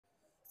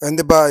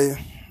Ndị be anyị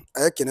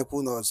ekenekwa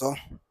unu ọzọ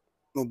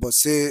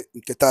n'ụbọchị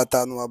nke taata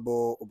nụwa bụ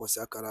ụbọchị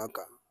akara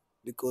aka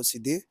dịka o si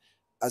dị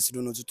asịrị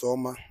n'ụtụtụ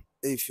ọma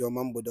ehihie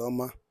ọma mgbede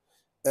ọma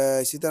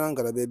site na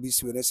ngalaba ebe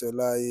isi were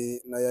soro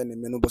anyị na ya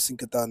na-eme n'ụbọchị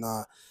nke taa na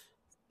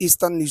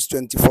Eastern News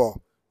 24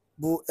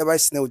 bụ ebe anyị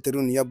si na-ewetara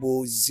unu ya bụ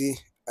ozizi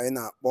anyị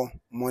na-akpọ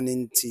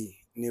morning tea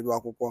n'iru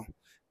akwụkwọ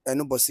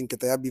n'ụbọchị nke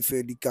taa ya bụ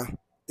ife dịka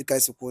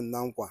anyị si kwuo na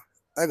nkwa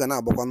anyị ga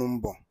na-agbakwanụ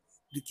mbọ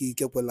dịka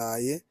ike kwela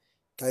anyị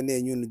ka anyị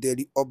na-enye unu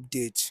daily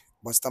update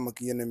gbasịta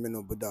maka ihe na-eme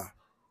n'obodo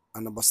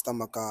a na gbasịta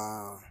maka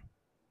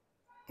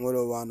nwere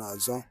ụwa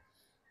na-azọ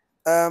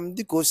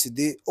dịka o si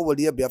dị o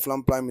nwere ihe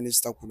Biafran Prime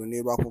Minister kwuru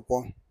n'iru akwụkwọ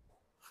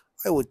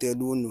anyị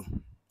wetara unu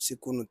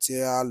sikwa unu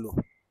tie alụ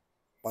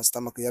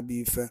gbasịta maka ya bụ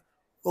ife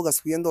ọ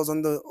gasịkwa ihe ndị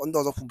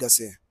ọzọ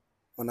kwugasị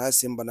mana anyị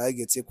si mba na anyị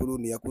ga-etinyekwuru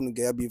unu ya ka unu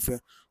ga ya bụ ife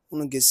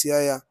unu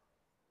ga-esia ya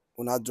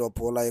unu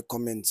adrọpụla anyị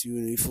kọmentị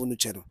unu ife unu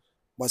chere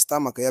gbasịta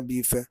maka ya bụ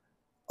ife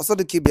ọsọ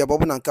dị ka ịbịa bụ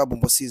ọbụna nke a bụ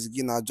mbọsị izu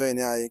gị na-ajọin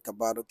anyị ka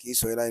barụ ka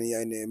isonyere anyị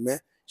anyị na-eme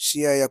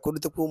shia ya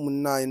kọritekwa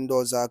ụmụnne anyị ndị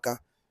ọzọ aka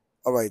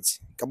alright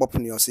ka gbapụ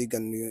na ya ọsọ ịga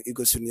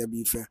igosi ya bụ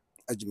ife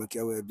aji maka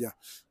ya wee bịa.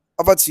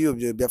 Over to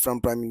you,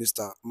 Biafran Prime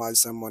Minister Mazi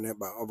Simon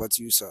Ekpa. Over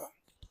to you, sir.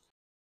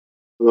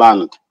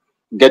 Land,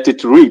 get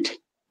it rid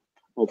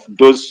of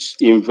those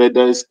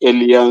invaders,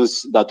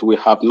 aliens that we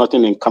have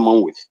nothing in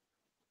common with.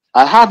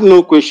 I have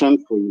no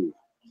question for you.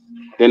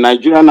 The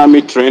Nigerian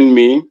army trained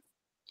me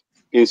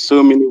in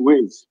so many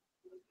ways.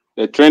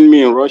 They trained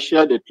me in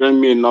Russia, they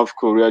trained me in North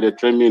Korea, they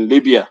trained me in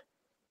Libya.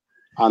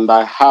 And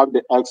I have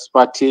the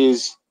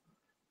expertise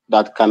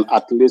that can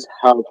at least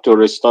help to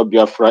restore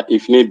Biafra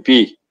if need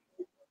be.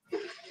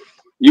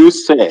 You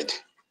said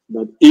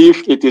that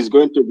if it is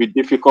going to be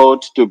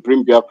difficult to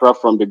bring Biafra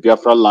from the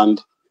Biafra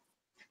land,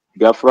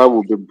 Biafra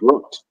will be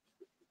brought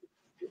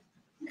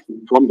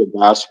from the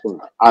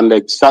diaspora. And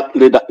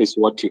exactly that is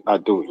what you are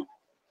doing.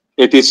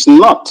 It is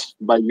not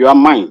by your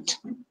mind.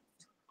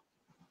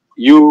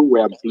 You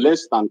were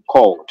blessed and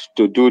called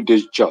to do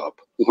this job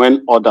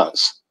when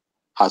others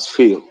have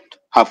failed.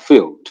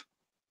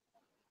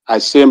 I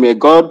say, may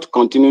God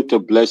continue to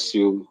bless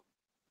you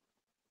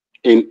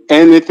in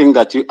anything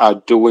that you are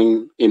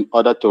doing in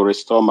order to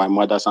restore my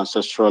mother's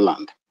ancestral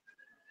land.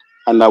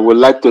 And I would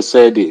like to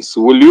say this,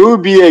 will you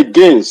be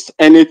against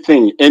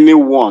anything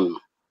anyone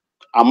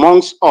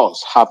amongst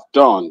us have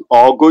done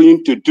or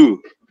going to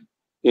do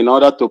in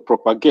order to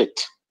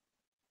propagate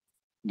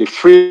the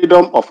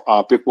freedom of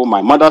our people,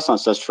 my mother's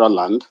ancestral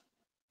land,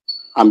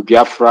 and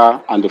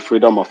Biafra and the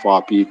freedom of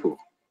our people?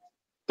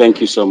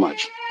 Thank you so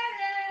much.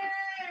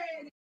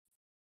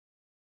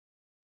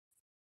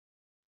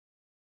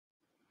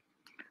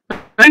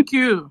 Thank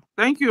you.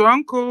 Thank you,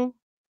 Uncle.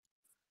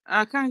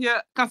 I can't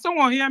hear. Can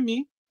someone hear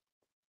me?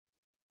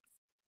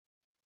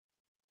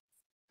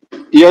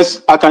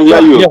 Yes, I can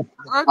hear you. Yeah. Okay.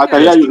 I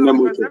can hear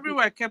you. Because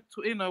everywhere kept,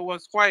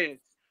 was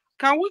quiet.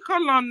 Can we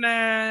call on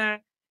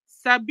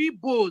Sabi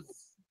Bose?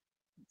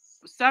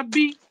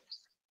 Sabi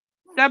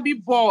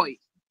boy.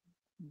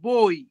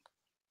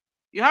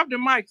 You have the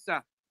mic,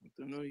 sir. I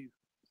don't know you.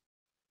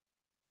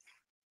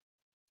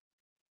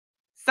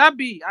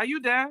 Sabi, are you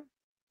there?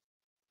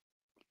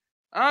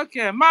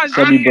 Okay, Mazi.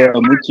 Sabi,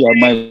 mute your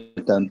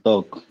mic and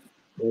talk.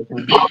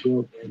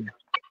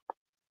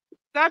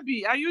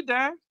 Sabi, are you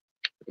there?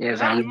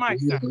 Yes, I'm the mic,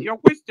 sir. Your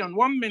question,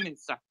 1 minute,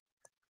 sir.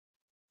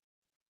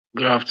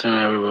 Good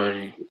afternoon,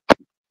 everybody.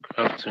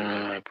 Good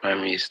afternoon, my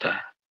Prime Minister.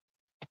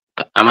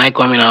 Am I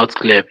coming out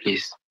clear,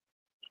 please?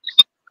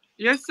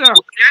 Yes, sir.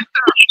 Yes,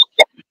 sir.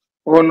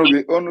 Can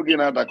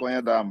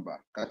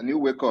you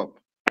wake up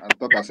and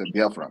talk as a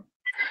Biafran?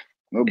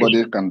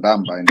 Nobody can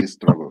damba in this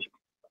struggle.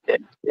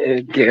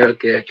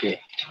 Okay.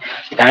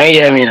 Can you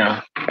hear me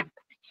now?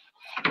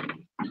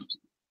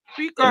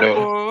 Speak up.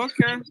 Oh,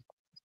 okay.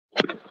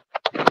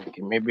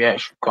 Okay, maybe I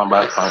should come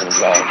back on the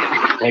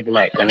line. Maybe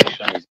my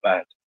connection is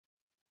bad.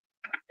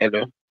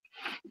 Hello?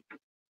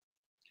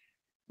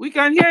 We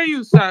can hear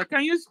you, sir.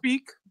 Can you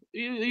speak?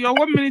 Your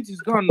 1 minute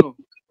is gone, no?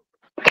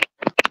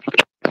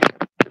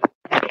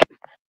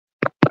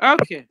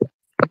 Okay.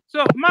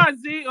 So,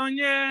 Mazi,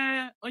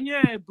 onye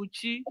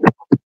Buchi,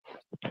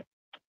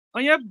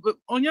 onye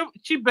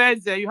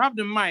Chibeze, you have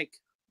the mic.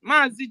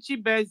 Mazi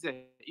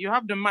Chibeze, you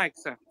have the mic,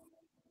 sir.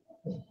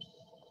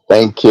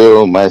 Thank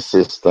you, my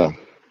sister.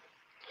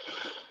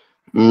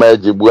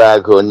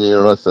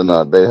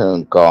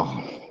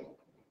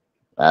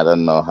 I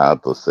don't know how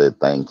to say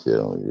thank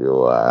you.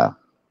 You are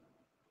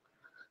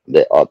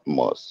the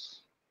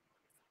utmost.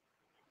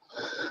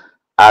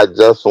 I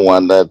just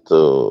wanted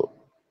to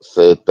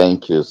say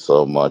thank you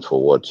so much for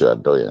what you are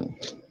doing.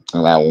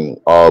 And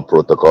all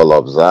protocol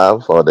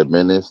observed, all the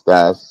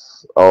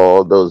ministers,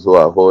 all those who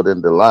are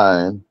holding the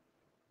line,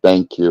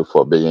 thank you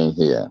for being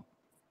here.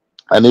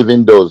 And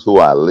even those who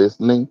are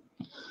listening,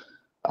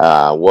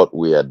 what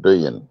we are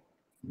doing,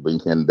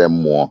 bringing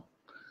them more.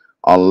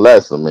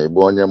 Unless maybe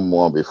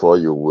more before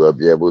you will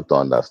be able to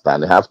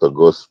understand. You have to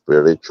go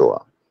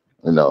spiritual.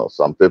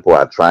 Some people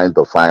are trying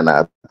to find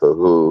out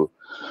who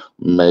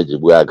made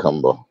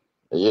Combo.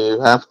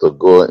 You have to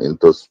go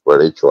into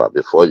spiritual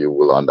before you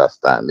will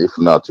understand. If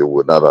not, you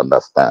will not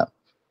understand.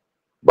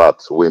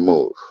 But we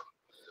move.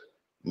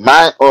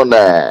 My own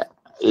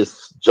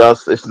is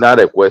just, it's not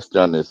a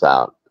question, it's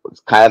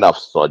kind of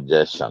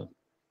suggestion.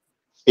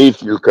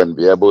 If you can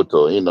be able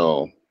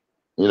to,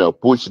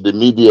 push the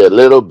media a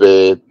little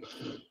bit,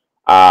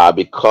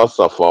 because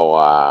of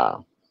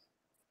our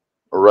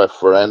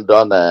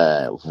referendum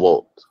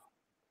vote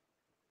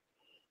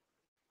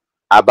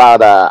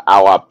about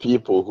our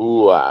people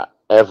who are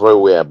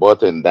everywhere,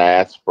 both in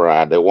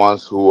diaspora, the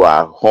ones who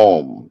are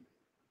home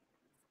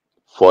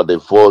for the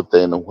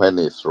voting when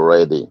it's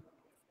ready,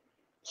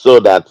 so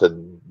that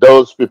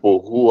those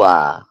people who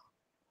are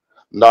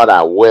not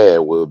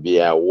aware will be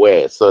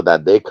aware, so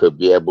that they could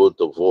be able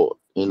to vote.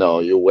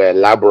 You were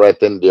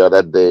elaborating the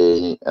other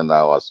day in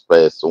our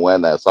space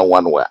when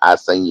someone were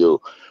asking you,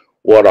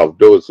 what of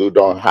those who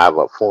don't have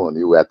a phone?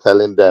 You were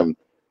telling them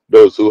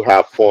those who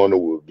have phone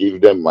will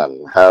give them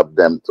and help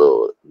them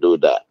to do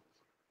that.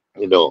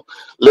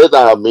 Let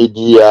our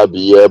media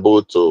be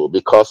able to,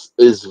 because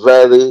it's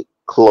very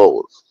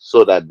close,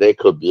 so that they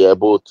could be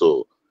able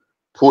to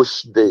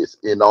push this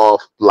in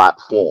all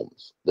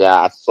platforms.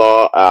 Yeah, I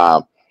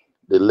saw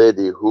the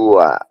lady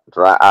who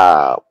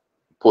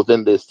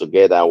putting this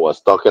together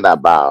was talking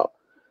about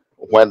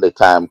when the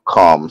time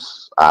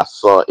comes. I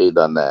saw it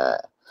on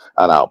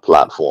our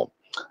platform.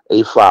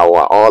 If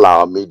all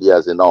our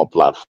medias in our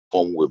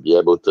platform will be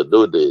able to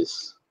do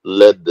this,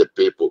 let the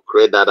people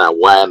create that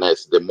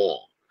awareness the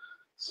more,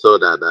 so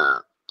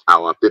that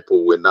our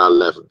people will not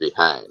left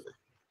behind.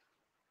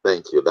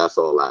 Thank you. That's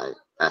all I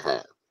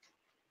have.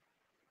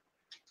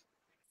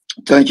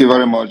 Thank you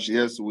very much.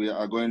 Yes, we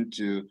are going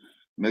to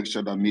make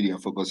sure that media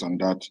focus on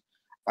that.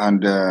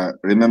 And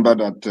remember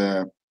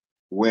that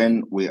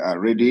when we are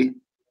ready,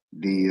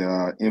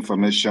 the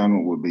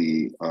information will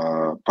be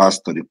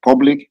passed to the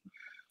public.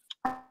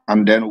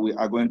 And then we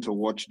are going to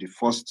watch the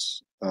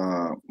first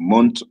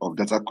month of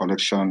data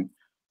collection,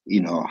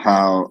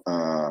 how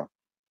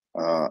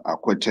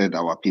acquainted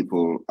our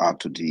people are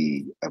to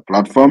the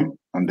platform,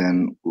 and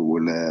then we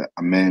will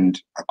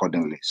amend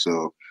accordingly.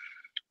 So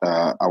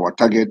our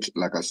target,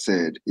 like I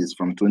said, is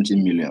from 20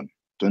 million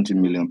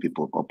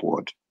people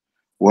upward.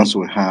 Once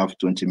we have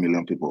 20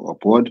 million people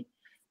upward,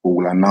 we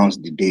will announce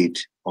the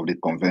date of the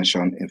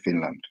convention in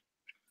Finland.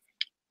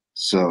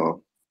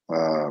 So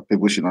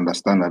people should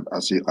understand that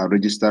as you are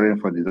registering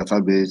for the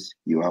database,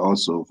 you are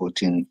also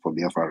voting for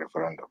BIAFRA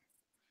referendum.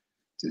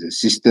 It is a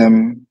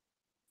system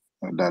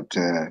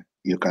that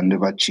you can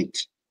never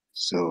cheat.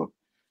 So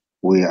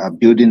we are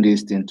building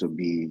this thing to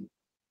be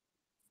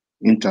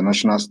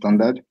international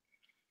standard,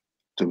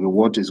 to be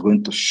what is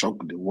going to shock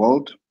the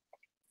world.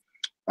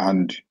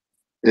 And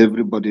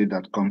everybody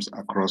that comes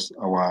across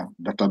our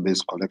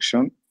database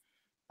collection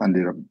and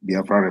the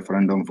Biafra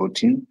referendum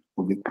voting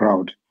will be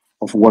proud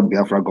of what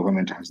Biafra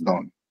government has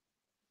done.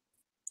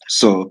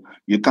 So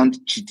you can't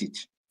cheat it.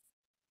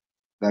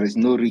 There is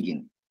no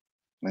rigging.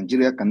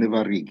 Nigeria can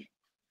never rig.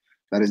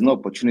 There is no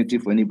opportunity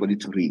for anybody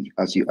to rig.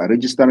 As you are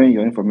registering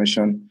your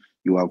information,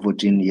 you are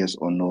voting yes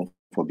or no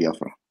for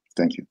Biafra.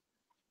 Thank you.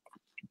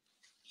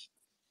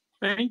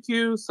 Thank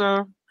you,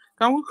 sir.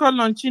 Can we call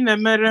on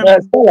Chinemere?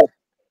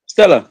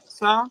 Stella,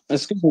 Sir?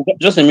 excuse me,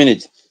 just a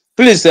minute.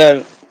 Please,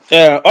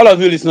 all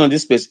of you listening on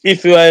this space,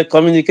 if you are a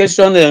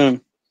communication,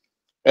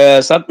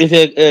 if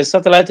you're a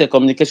satellite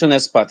communication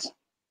expert,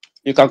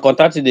 you can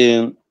contact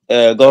the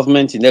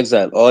government in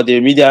exile or the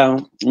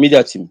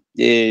media team,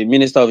 the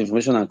Minister of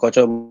Information and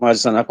Culture,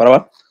 Majisan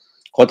Akparawa.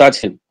 Contact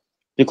him,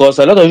 because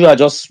a lot of you are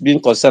just being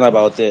concerned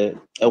about a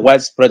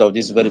widespread of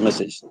this very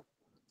message,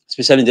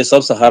 especially in the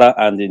Sub-Sahara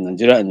and in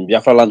Nigeria and in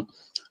Biafra land.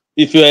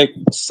 If you're a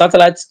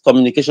satellite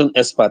communication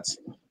expert,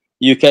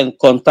 you can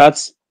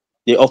contact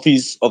the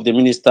office of the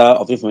Minister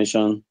of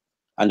Information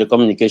and the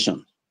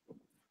Communication.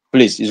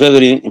 Please, it's very,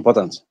 very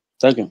important.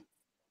 Thank you.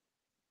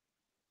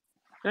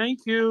 Thank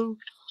you.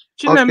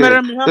 Okay,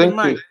 Chinemere, you have the thank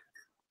mic. you.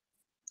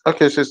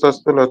 Okay, Sister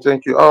Stella,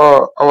 thank you.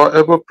 Our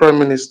able Prime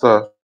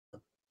Minister,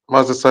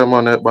 Master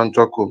Simon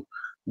Ekpanjoku,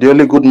 the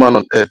only good man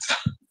on earth.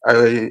 I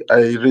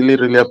really,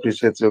 really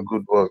appreciate your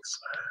good works.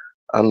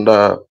 And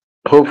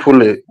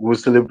hopefully we'll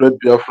celebrate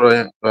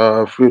Biafra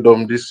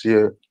freedom this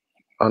year.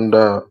 And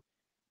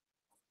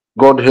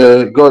God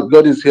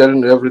is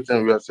hearing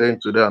everything we are saying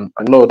today, and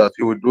I know that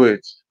He will do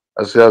it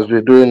as He has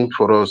been doing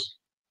for us.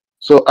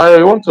 So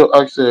I want to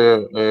ask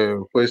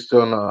a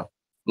question,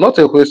 not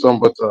a question,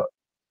 but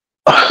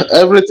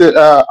everything.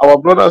 Our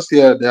brothers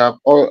here, they have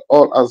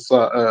all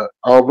answer.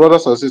 Our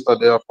brothers and sisters,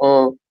 they have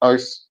all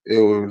asked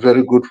a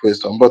very good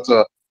question. But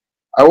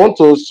I want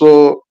to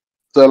also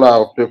tell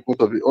our people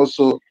to be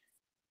also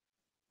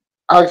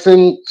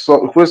asking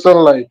some question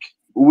like,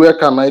 where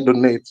can I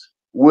donate?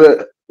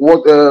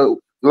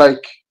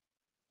 Like,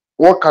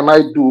 what can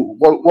I do?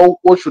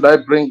 What should I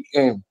bring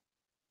in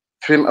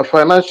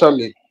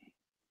financially?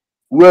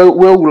 Where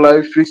will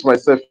I fix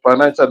myself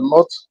financially?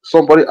 Not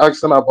somebody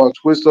asking about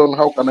question,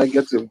 how can I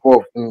get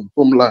involved in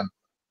homeland?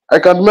 I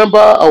can remember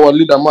our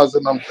leader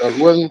Mazen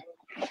Amtal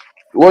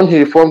when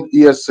he formed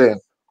ESN.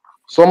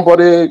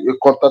 somebody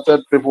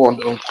contacted people on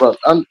ground,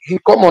 and he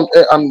come on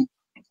air and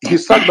he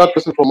sacked that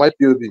person from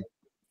IPOB.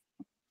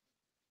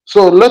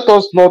 So let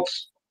us not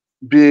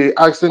be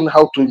asking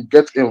how to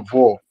get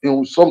involved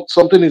in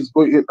something is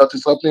going that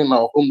is happening in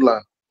our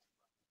homeland.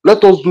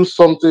 Let us do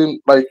something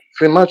like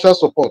financial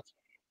support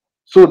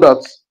so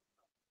that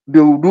they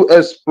will do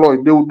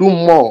exploit, they will do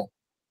more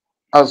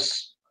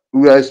as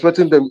we are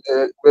expecting them.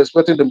 We're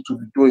expecting them to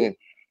be doing.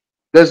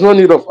 There's no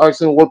need of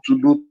asking what to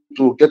do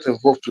to get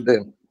involved to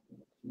them.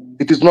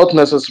 It is not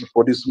necessary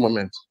for this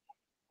moment.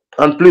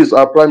 And please,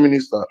 our Prime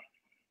Minister,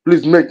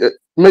 please make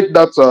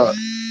that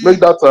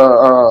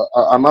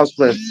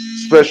announcement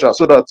special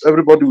so that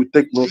everybody will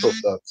take note of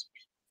that.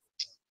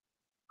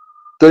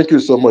 Thank you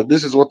so much.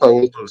 This is what I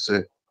want to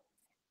say.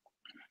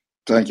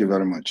 Thank you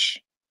very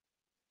much.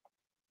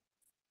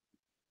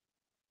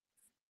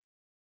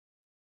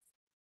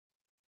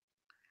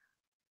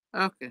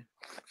 Okay.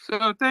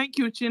 So thank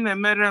you,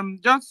 Chinemerem.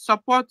 Just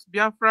support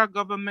Biafra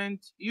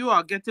government. You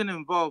are getting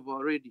involved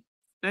already.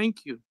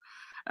 Thank you.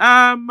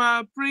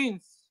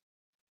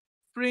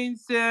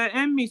 Prince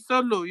Emmy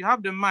Solo, you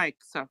have the mic,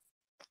 sir.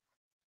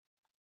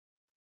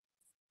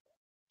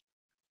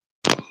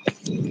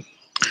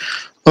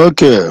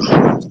 Okay,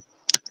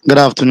 good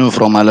afternoon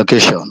from my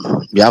location,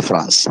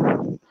 Biafrans.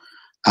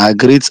 I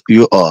greet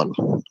you all.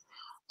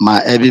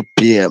 My every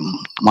PM,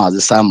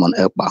 Mazi Simon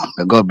Ekpa,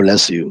 may God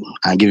bless you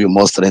and give you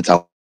more strength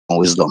and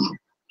wisdom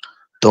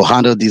to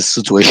handle this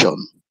situation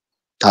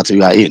that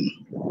you are in.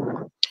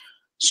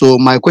 So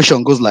my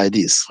question goes like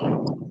this.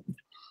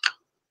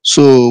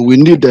 So we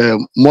need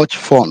much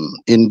fun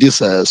in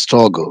this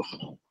struggle,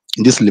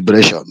 in this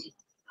liberation.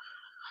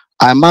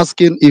 I'm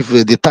asking if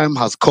the time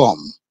has come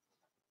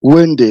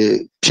when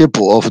the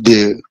people of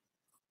the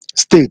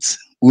states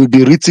will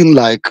be written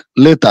like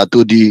letter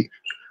to the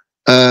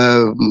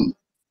um,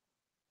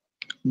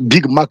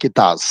 big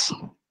marketers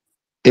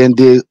in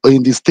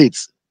the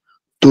states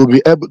to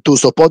be able to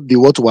support the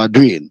what we are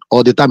doing,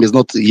 or the time is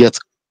not yet.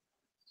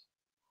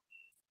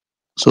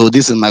 So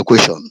this is my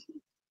question.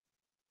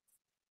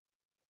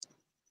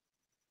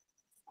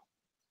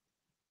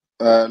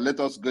 Let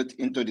us get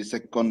into the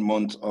second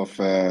month of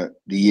the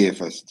year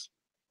first.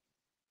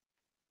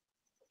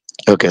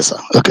 Okay, sir.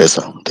 Okay,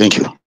 sir. Thank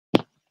you.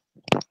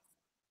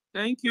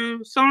 Thank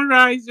you.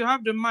 Sunrise, you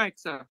have the mic,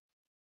 sir.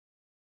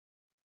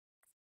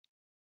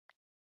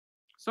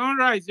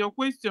 Sunrise, your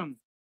question.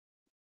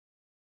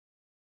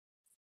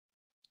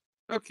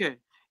 Okay.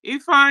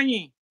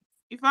 Ifeanyi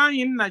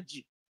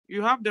Naji,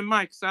 you have the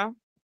mic, sir.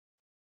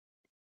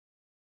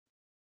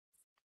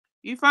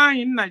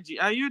 Ifeanyi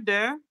Naji, are you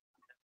there?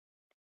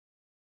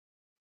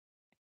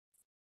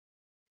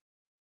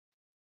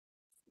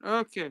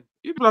 Okay.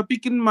 People are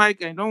picking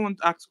mic and don't want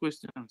to ask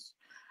questions.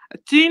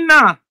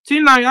 Tina,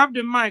 you have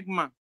the mic,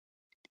 ma.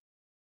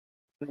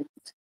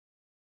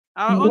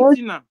 Our own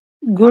Tina.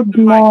 Good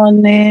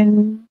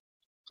morning,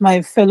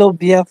 my fellow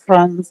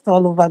Biafrans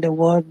all over the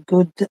world.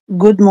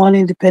 Good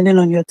morning, depending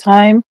on your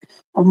time.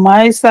 On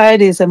my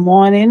side is a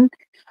morning.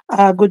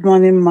 Good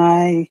morning,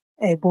 my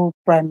able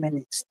Prime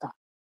Minister.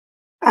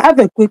 I have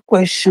a quick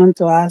question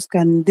to ask,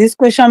 and this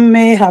question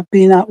may have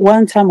been at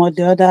one time or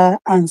the other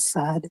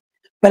answered,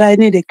 but I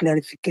need a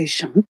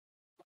clarification.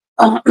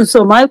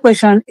 So my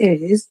question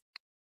is,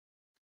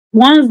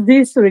 once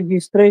this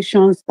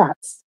registration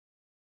starts,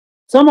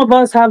 some of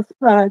us have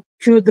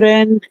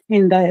children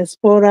in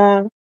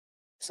diaspora,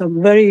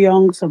 some very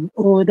young, some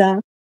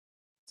older.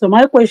 So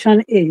my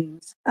question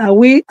is,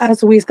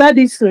 as we start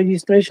this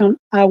registration,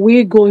 are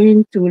we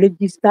going to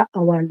register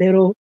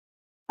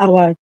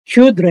our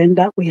children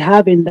that we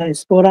have in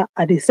diaspora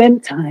at the same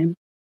time?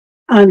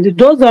 And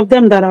those of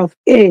them that are of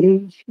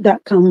age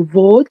that can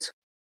vote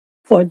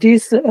for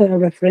this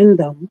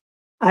referendum,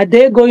 are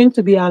they going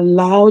to be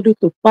allowed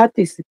to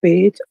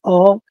participate,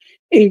 or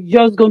it's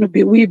just going to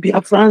be we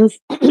Biafrans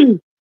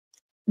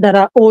that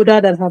are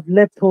older that have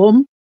left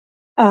home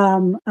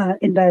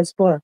in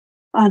diaspora?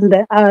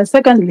 And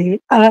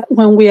secondly,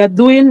 when we are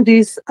doing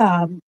this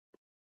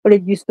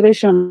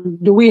registration,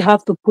 do we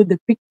have to put the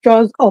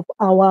pictures of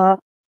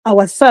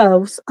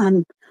ourselves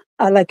and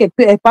like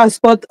a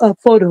passport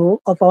photo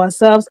of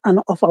ourselves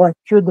and of our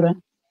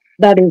children?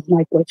 That is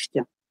my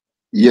question.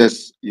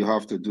 Yes, you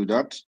have to do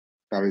that.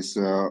 There is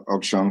an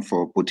option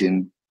for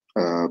putting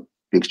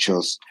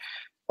pictures,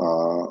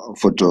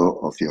 photo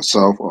of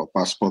yourself or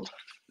passport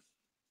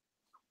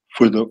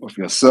photo of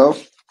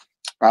yourself,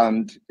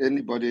 and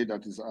anybody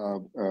that is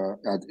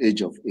at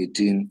age of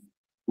 18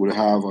 will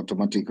have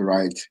automatic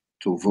right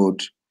to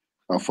vote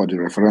for the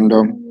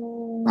referendum,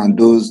 and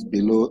those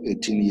below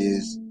 18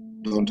 years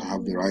don't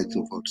have the right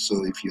to vote.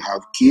 So if you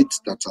have kids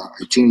that are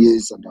 18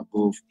 years and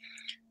above,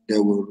 they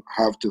will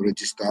have to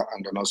register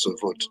and then also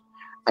vote.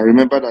 I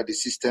remember that the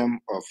system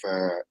of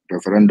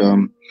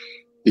referendum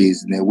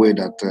is in a way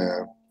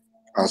that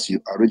as you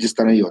are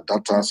registering your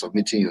data,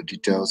 submitting your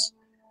details,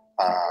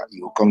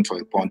 you will come to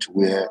a point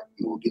where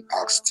you will be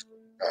asked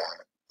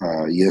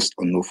yes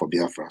or no for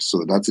Biafra.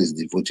 So that is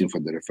the voting for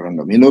the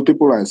referendum. You know,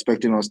 people are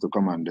expecting us to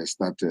come and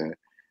start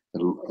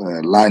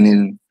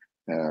lining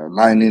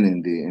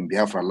lining in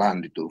Biafra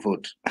land to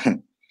vote.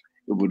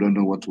 People don't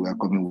know what we are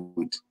coming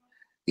with.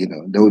 You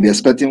know, they will be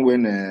expecting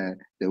when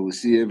they will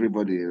see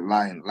everybody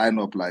line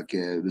up like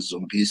the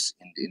zombies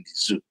in the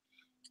zoo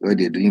where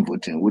they're doing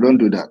voting. We don't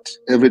do that.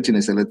 Everything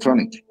is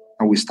electronic,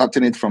 and we're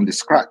starting it from the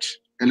scratch.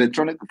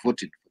 Electronic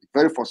voting for the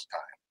very first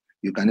time.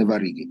 You can never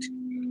rig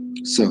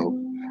it. So,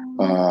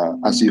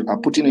 as you are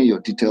putting in your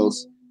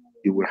details,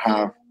 you will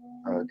have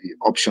the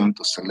option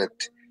to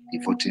select the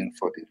voting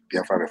for the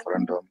Biafra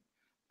referendum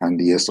and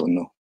the yes or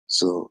no.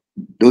 So,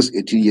 those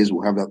 18 years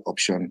will have that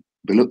option.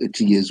 Below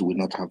 18 years will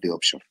not have the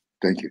option.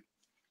 Thank you.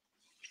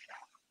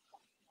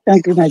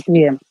 Thank you, my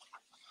PM.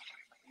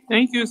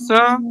 Thank you,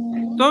 sir.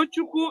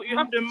 Tochukwu, you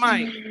have the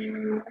mic.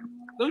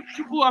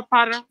 Tochukwu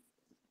Apara.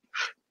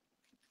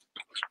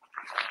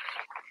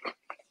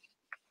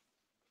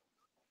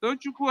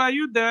 Tochukwu, are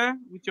you there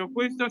with your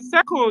question?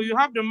 Seko, you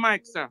have the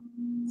mic, sir.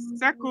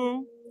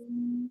 Seko.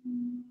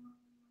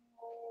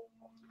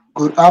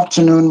 Good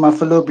afternoon, my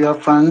fellow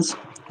Biafrans.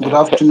 Good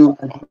afternoon,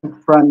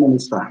 Prime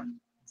Minister.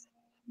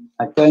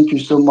 I thank you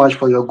so much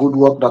for your good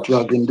work that you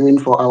have been doing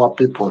for our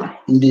people,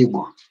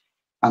 Ndigo,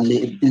 and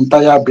the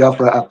entire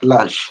Biafra at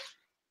large.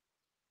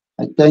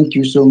 I thank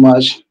you so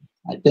much.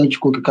 I thank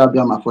Chukwuka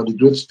Kabiama for the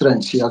great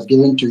strength he has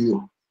given to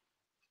you.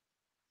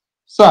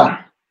 Sir,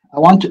 I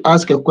want to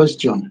ask a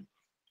question.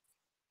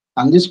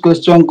 And this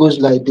question goes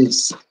like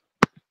this.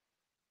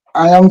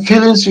 I am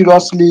feeling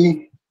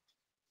seriously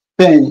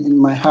pain in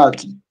my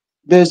heart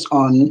based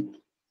on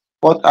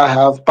what I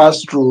have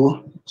passed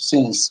through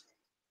since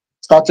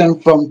starting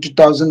from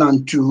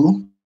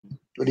 2002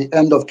 to the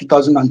end of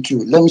 2002.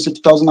 Let me say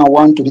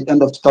 2001 to the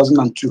end of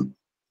 2002,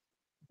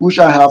 which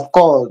I have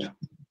called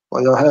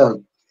for your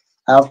help.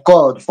 I have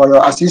called for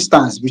your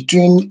assistance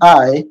between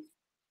I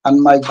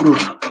and my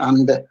group,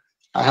 and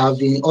I have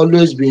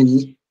always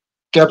been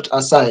kept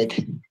aside.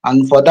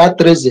 And for that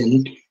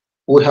reason,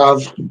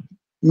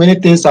 many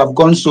things have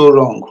gone so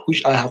wrong,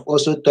 which I have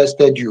also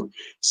tested you.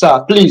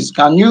 Sir, please,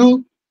 can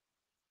you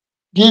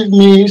give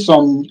me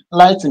some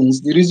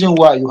lightings, the reason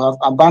why you have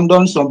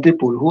abandoned some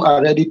people who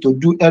are ready to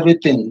do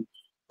everything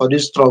for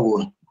this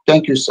struggle?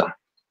 Thank you, sir.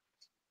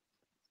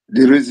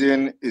 The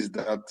reason is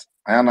that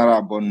I am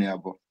not born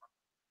nearby.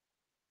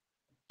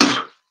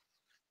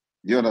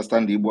 Do you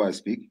understand the Igbo I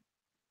speak?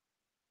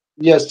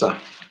 Yes, sir.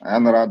 I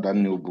am not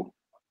done Igbo.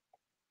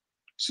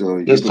 So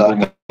yes,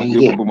 you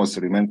people must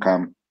remain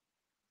calm.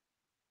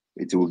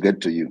 It will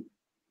get to you.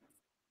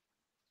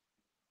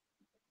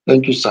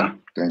 Thank you, sir.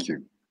 Thank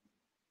you.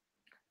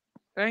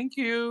 Thank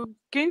you.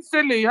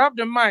 Kingsley, you have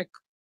the mic.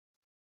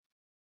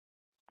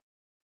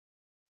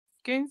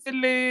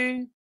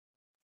 Kingsley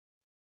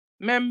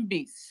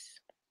Membis.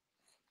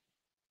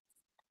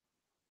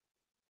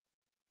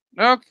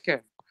 Okay.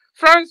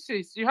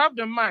 Francis, you have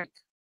the mic.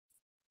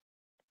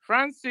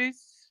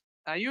 Francis,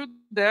 are you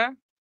there?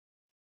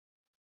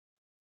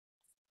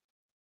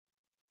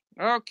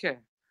 Okay.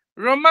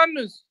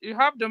 Romanus, you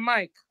have the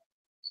mic.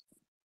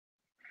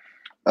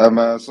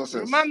 Success.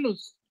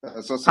 Romanus.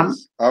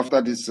 Success.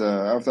 After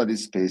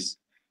this space,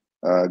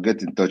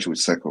 get in touch with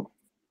Seko.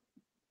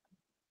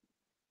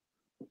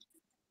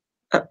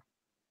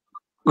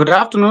 Good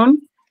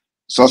afternoon.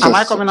 Success, am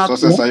I coming out?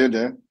 Success, are you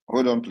there?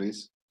 Hold on,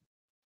 please.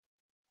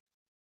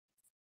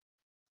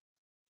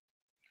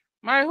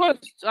 My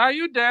host, are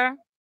you there?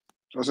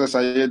 Success,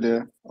 are you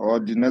there? Or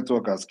the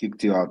network has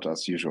kicked you out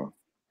as usual?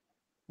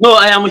 No,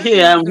 I am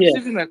here. I am here.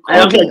 I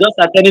am here just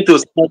attending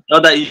to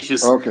other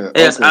issues. Okay.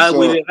 Yes, okay, I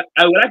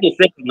will write a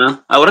second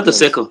now. I will write a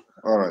second.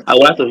 All right. I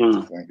will write to him.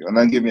 Thank you. And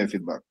then give me a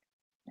feedback.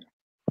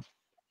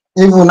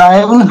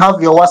 I even have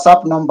your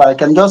WhatsApp number. I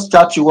can just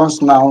chat you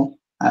once now.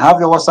 I have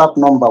your WhatsApp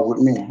number with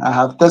me. I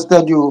have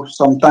tested you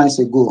some times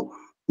ago,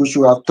 which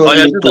you have told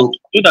me to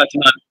do that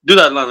now. Do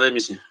that now. Let me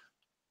see.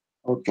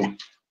 Okay.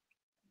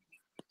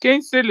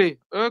 Kingsley,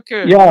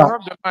 okay. Yeah. You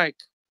have the mic.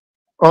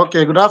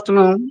 Okay. Good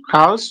afternoon,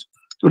 House.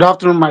 Good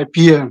afternoon, my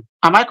PM.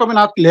 Am I coming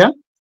out clear?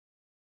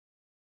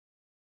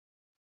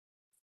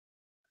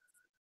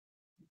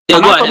 Yeah,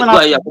 go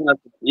ahead. Go ahead.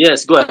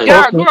 Yes, go ahead.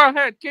 Yeah, okay. Go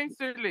ahead,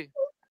 Kingsley.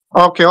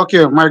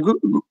 Okay. My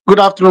good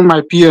afternoon,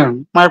 my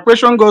PM. My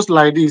question goes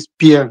like this,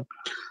 PM.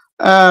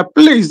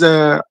 Please,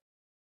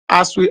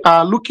 as we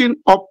are looking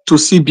up to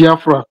see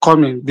Biafra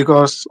coming,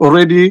 because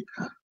already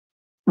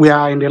we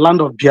are in the land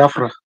of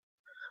Biafra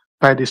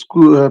by the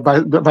school,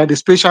 by the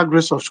special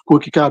grace of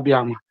Chukwuka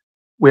Kabiama.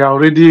 We are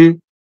already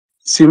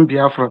seeing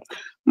Biafra.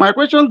 My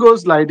question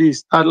goes like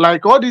this: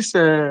 like all these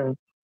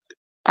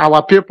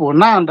our people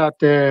now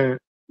that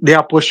they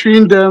are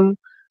pursuing them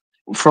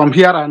from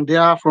here and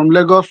there, from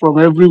Lagos, from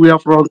everywhere,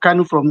 from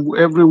Kano, from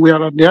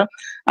everywhere and there,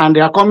 and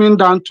they are coming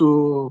down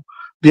to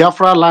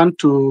Biafra land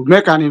to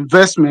make an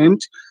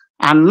investment.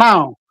 And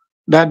now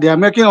that they are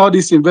making all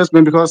this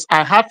investment, because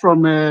I heard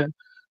from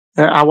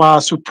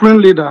our supreme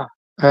leader,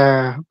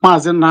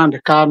 Mazen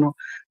Nnamdi Kanu,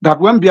 that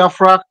when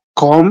Biafra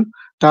come,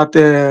 that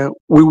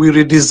we will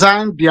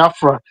redesign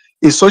Biafra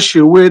in such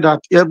a way that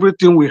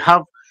everything will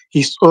have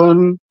its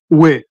own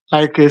way,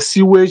 like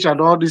sewage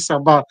and all this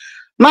about.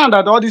 Now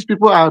that all these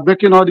people are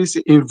making all this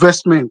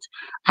investment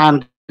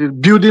and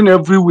building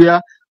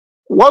everywhere,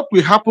 what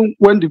will happen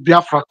when the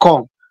Biafra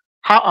come?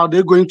 How are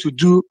they going to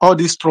do all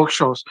these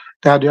structures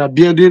that they are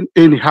building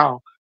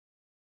anyhow?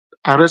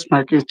 I rest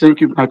my case. Thank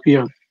you, my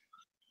PM.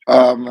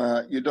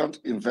 You don't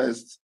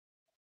invest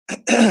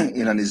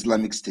in an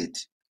Islamic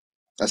state.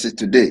 I said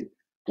today,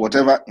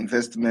 whatever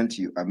investment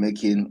you are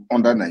making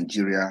under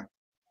Nigeria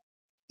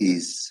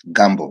is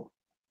gamble.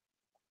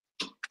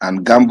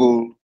 And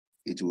gamble,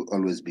 it will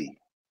always be.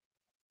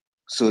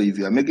 So if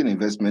you are making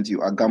investment,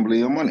 you are gambling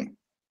your money.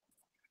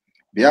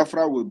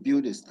 Biafra will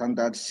build a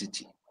standard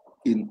city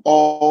in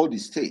all the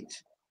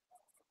states.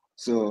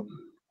 So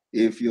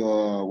if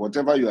your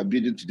whatever you are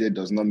building today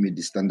does not meet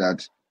the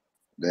standard,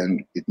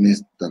 then it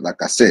means that,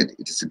 like I said,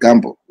 it is a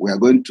gamble. We are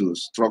going to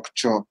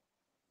structure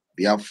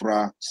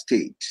Biafra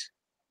state,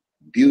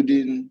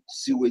 building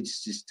sewage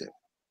system.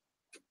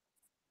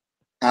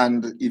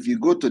 And if you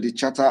go to the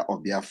charter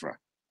of Biafra,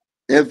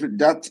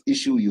 that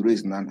issue you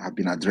raised now have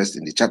been addressed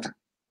in the charter.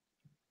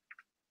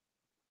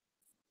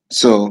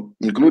 So,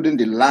 including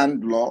the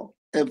land law,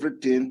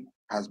 everything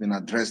has been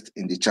addressed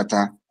in the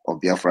charter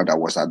of Biafra that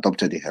was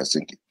adopted in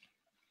Helsinki.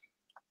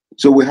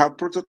 So we have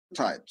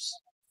prototypes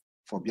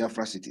for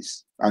Biafra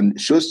cities,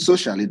 and so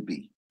shall it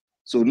be.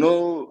 So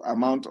no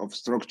amount of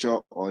structure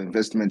or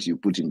investment you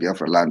put in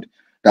Biafra land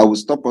that will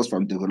stop us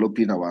from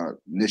developing our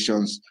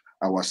nations,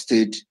 our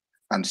state,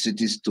 and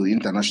cities to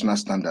international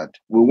standard.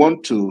 We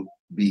want to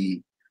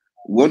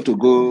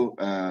go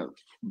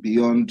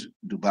beyond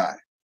Dubai,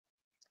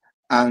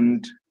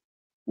 and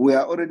we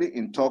are already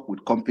in talk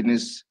with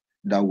companies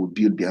that will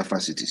build Biafra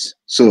cities.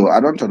 So I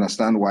don't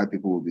understand why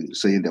people will be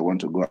saying they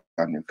want to go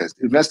and invest.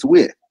 Invest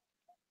where?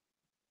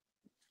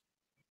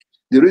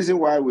 The reason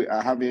why we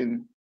are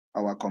having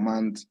our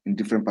command in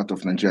different parts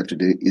of Nigeria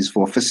today is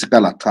for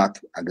physical attack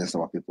against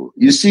our people.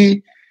 You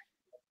see,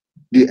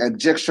 the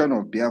ejection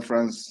of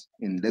Biafrans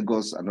in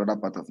Lagos and other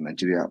parts of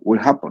Nigeria will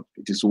happen.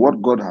 It is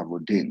what God have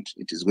ordained.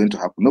 It is going to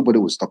happen. Nobody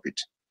will stop it.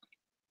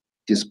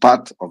 It is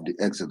part of the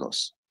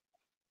exodus.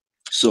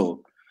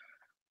 So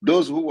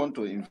those who want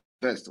to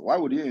invest, why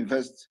would you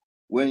invest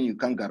when you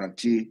can't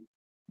guarantee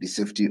the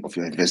safety of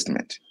your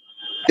investment?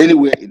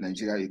 Anywhere in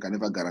Nigeria, you can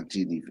never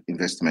guarantee the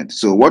investment.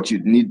 So what you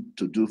need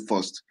to do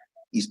first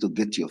is to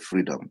get your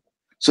freedom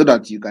so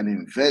that you can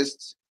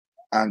invest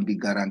and be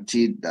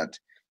guaranteed that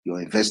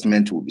your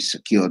investment will be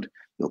secured,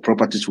 your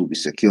properties will be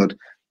secured.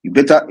 You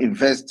better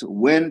invest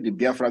when the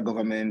Biafra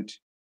government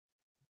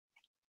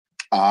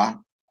are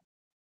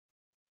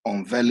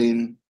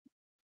unveiling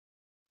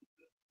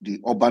the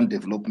urban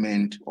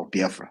development of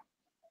Biafra.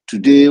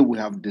 Today, we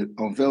have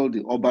unveiled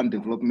the urban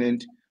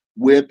development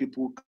where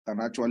people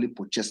can actually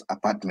purchase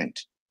apartment.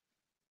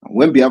 And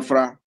when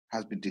Biafra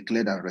has been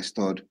declared and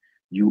restored,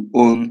 you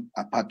own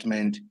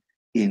apartment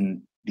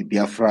in the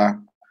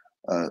Biafra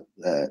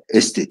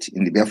estate,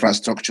 in the Biafra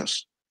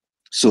structures.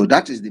 So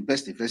that is the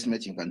best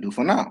investment you can do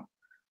for now.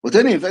 But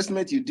any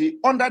investment you do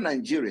under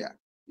Nigeria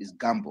is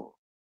gamble.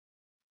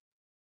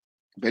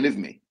 Believe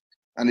me,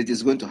 and it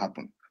is going to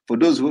happen. For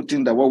those who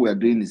think that what we are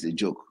doing is a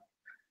joke,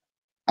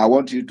 I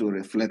want you to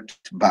reflect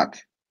back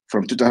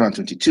from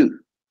 2022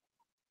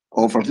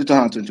 or from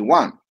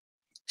 2021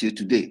 till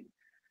today.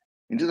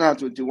 In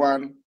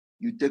 2021,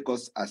 you take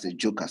us as a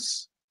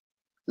jokers.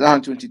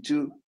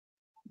 2022,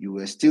 you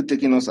were still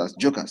taking us as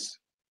jokers.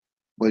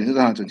 But in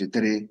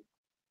 2023,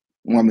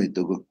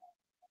 Togo.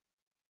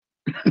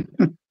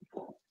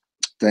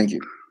 Thank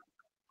you.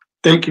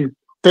 Thank you.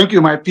 Thank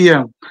you, my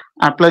PM.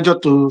 A pleasure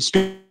to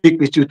speak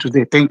with you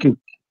today. Thank you.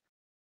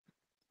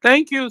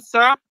 Thank you,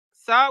 sir.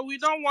 Sir, we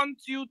don't want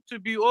you to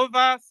be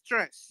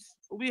overstressed.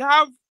 We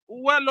have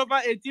well over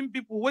 18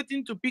 people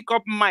waiting to pick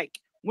up mic.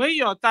 When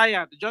you're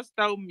tired, just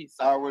tell me,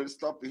 sir. I will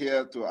stop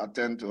here to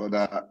attend to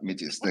other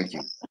meetings. Thank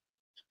you.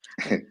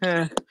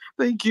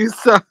 Thank you,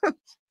 sir.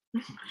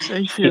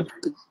 Thank you.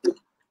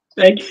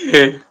 Thank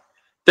you.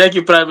 Thank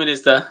you, Prime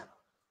Minister.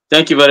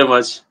 Thank you very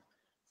much.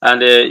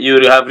 And you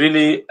have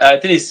really, I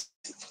think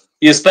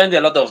you spend a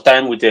lot of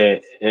time with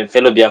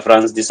fellow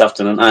Biafrans this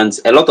afternoon, and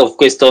a lot of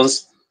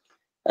questions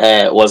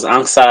was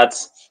answered,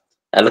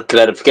 a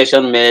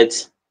clarification made,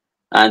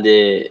 and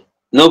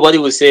nobody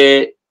will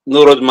say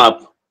no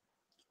roadmap.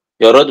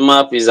 Your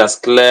roadmap is as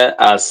clear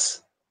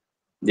as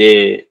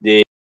the.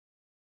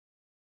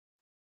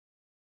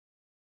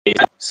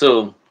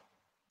 So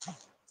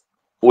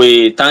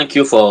we thank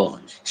you for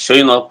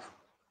showing up,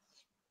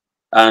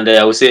 and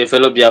I will say,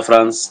 fellow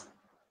Biafrans,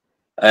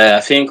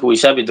 I think we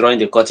shall be drawing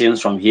the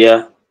curtains from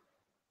here.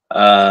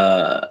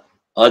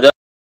 Other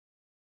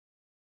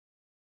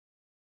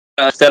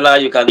Stella,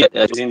 you can get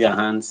in their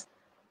hands.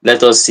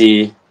 Let us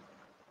see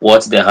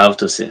what they have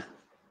to say.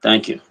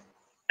 Thank you.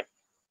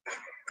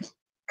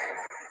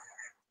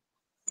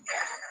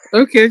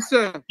 Okay,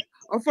 sir.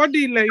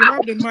 Affordile, you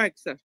have the mic,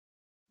 sir.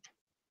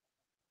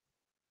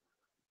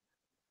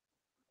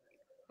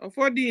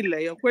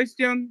 Affordile, your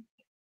question.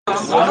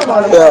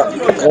 Yeah.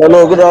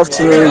 Hello. Good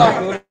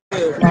afternoon.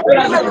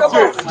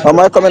 Am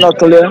I coming out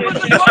clear?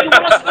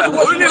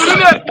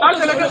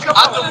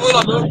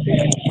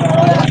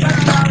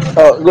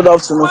 Good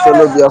afternoon,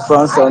 fellow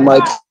Biafrans and my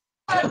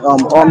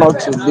I'm honored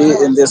to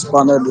be in this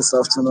panel this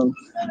afternoon.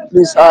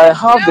 Please, I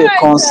have a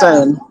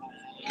concern.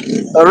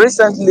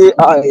 Recently,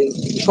 I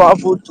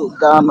traveled to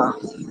Ghana,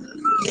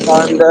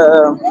 and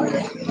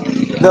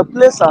the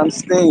place I'm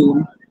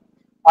staying,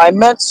 I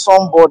met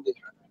somebody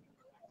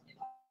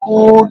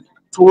who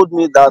told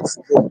me that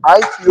the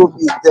IPOB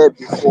there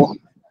before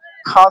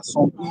had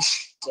some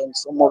issues, and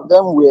some of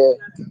them were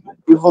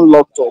even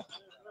locked up.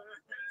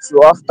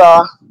 So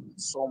after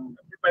some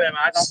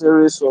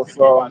series of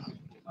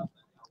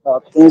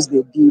things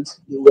they did,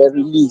 they were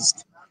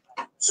released.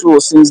 So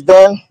since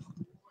then,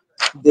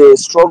 the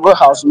struggle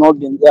has not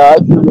been there.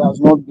 IPOB has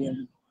not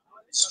been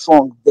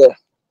strong there.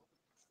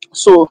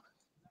 So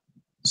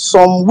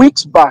some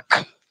weeks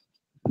back,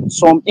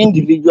 some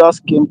individuals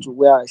came to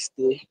where I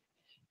stay,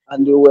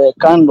 and they were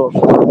kind of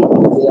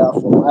they are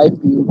from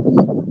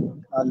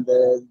IPOB, and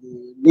they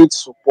need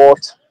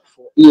support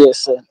for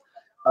ESN.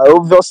 I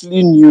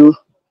obviously knew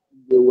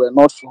they were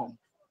not from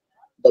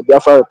the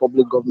Biafra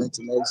Republic government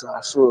in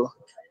exile, so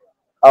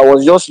I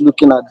was just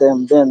looking at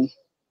them. Then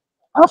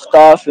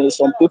after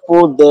some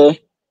people there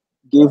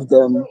gave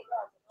them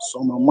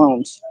some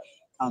amounts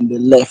and they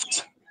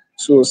left.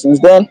 So since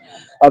then,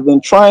 I've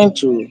been trying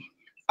to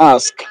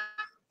ask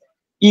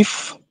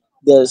if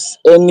there's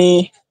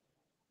any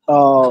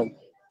uh,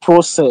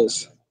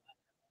 process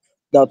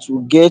that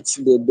will get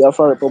the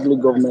Biafra Republic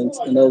government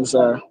in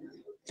exile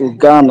to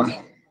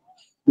Ghana,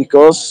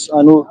 because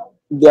I know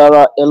there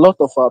are a lot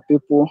of our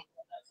people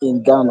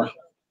in Ghana.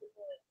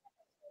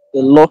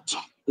 A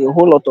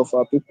whole lot of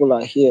our people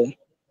are here,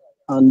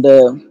 and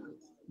the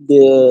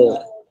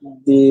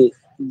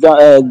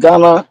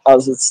Ghana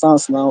as it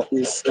stands now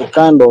is a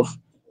kind of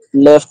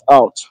left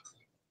out.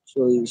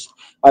 So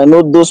I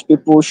know those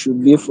people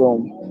should be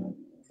from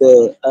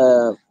the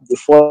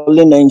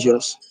fallen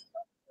angels.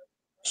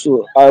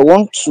 So I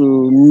want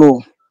to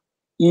know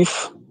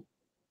if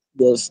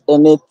there's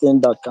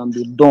anything that can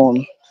be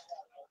done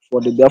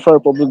for the Biafra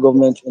Republic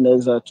government in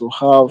exile to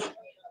have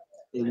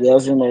a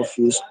liaison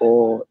office,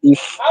 or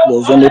if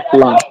there's any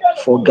plan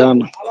for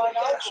Ghana.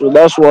 So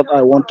that's what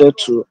I wanted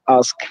to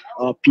ask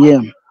our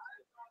PM.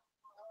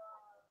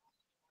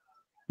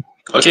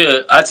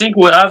 Okay, I think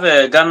we have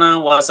a Ghana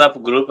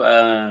WhatsApp group.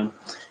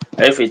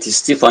 If it is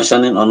still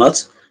functioning or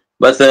not,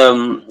 but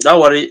don't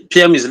worry.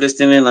 PM is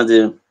listening at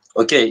the.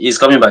 Okay, he's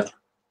coming back.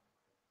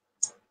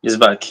 He's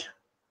back.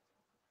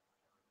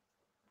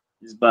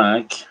 He's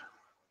back.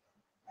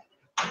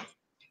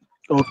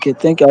 Okay,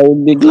 thank you. I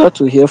would be glad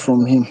to hear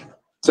from him.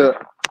 Sir,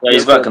 Yeah,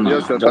 he's yes, back sir. now.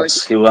 Yes, sir.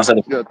 Just he will answer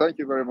the. Yeah, thank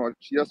you very much.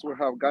 Yes, we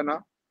have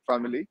Ghana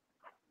family,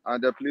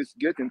 and please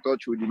get in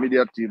touch with the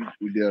media team,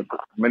 with the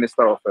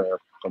Minister of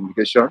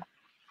Communication,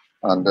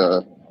 and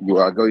you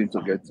are going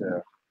to get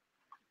the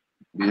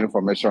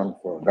information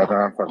for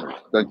Ghana family.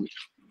 Thank you.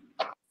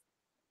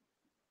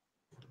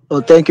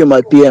 Oh, thank you,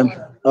 my PM.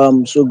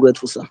 I'm so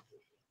grateful, sir.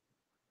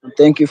 And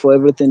thank you for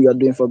everything you are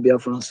doing for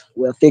Biafrans.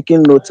 We are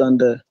taking notes,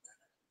 and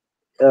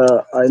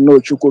I know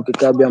Chukwu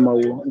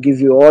Kikabiama will give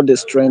you all the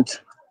strength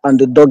and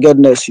the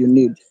doggedness you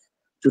need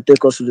to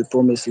take us to the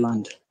promised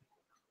land.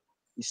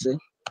 You see?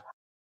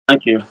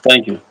 Thank you.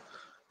 Thank you.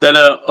 Then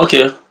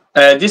okay.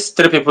 These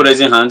three people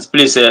raising hands,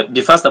 please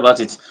be fast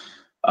about it.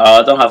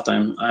 I don't have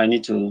time. I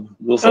need to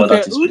go for Okay,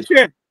 that. Please.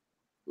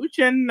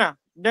 Uchenna,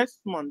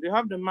 Desmond, you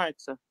have the mic,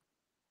 sir.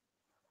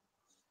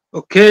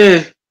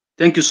 Okay,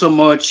 thank you so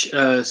much,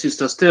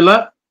 Sister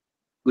Stella.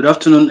 Good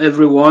afternoon,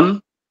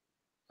 everyone,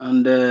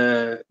 and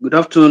good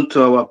afternoon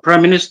to our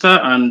Prime Minister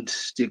and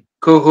the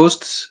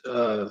co-host,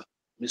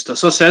 Mr.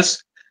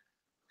 Success.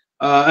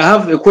 I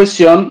have a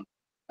question,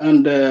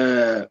 and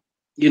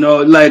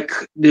like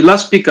the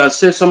last speaker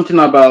said something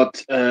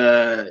about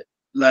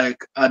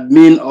like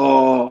admin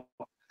or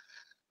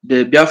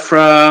the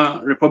Biafra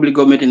Republic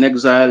government in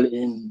exile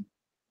in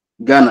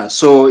Ghana.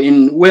 So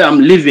in where I'm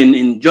living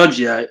in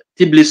Georgia,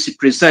 Tbilisi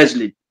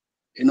precisely,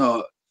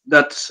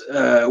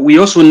 that we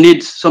also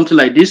need something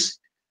like this,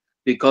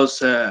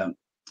 because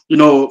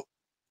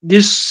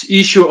this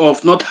issue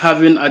of not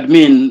having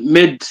admin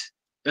made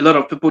a lot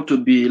of people to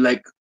be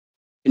like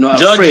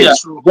afraid. Georgia,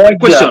 So my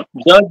question.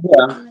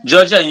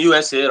 Georgia in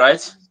USA,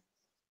 right?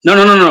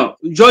 No.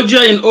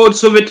 Georgia in old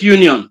Soviet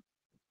Union.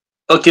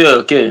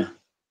 Okay.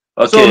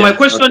 So my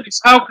question is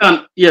how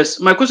can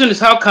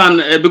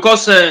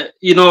because other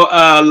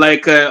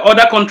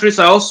countries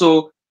are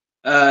also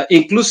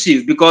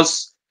inclusive,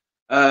 because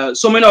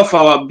so many of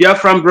our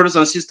Biafran brothers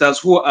and sisters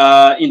who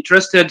are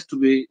interested to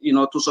be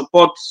to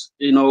support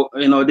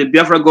the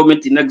Biafra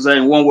government in exile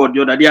in one way or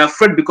the other, they are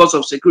afraid because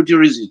of security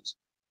reasons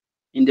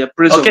in their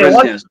place of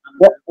residence.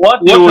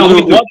 What you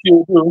will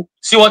do?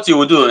 See what you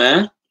will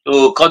do,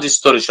 to cut this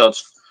story short.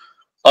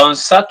 On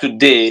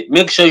Saturday,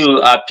 make sure you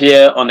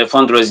appear on the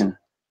fundraising.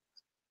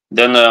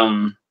 Then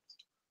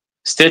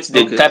state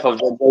the type of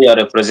job you are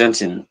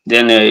representing.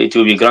 Then it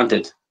will be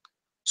granted.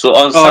 So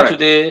on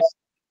Saturday,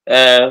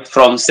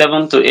 from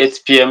 7 to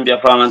 8 p.m.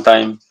 Biafran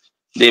time,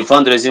 the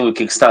fundraising will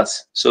kickstart.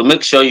 So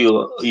make sure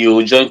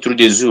you join through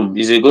the Zoom.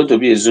 It's going to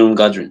be a Zoom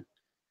gathering,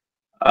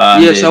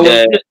 and Yes, I was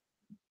there.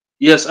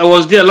 Yes, I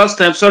was there last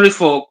time. Sorry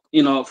for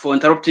for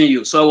interrupting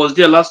you. So I was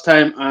there last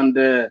time, and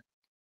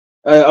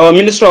our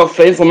Minister of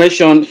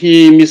Information,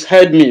 he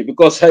misheard me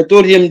because I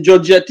told him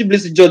Georgia,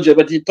 Tbilisi, Georgia,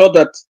 but he thought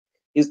that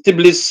it's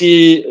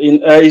Tbilisi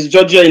in is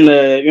Georgia in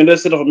the United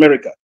States of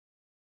America.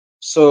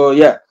 So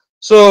yeah.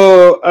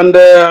 So and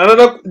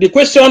the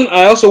question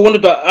I also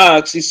wanted to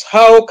ask is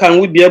how can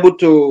we be able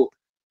to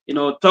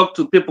talk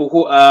to people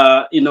who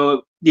are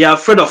they are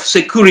afraid of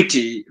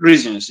security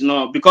reasons,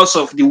 because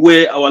of the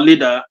way our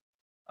leader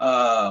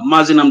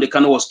Mazin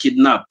Amdekano was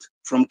kidnapped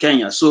from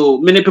Kenya. So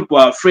many people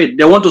are afraid.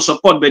 They want to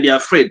support, but they're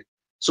afraid.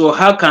 So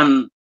how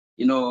can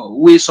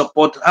we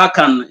support? How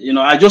can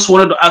I just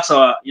wanted to ask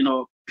our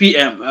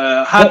PM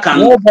how can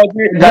gather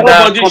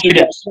Nobody should be.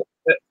 confidence?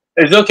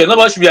 It's okay.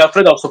 Nobody should be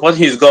afraid of supporting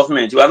his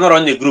government. We are not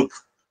running a group.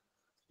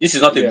 This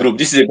is not a Yeah. group.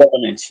 This is a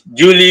government,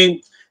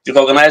 duly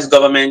recognized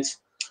government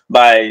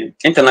by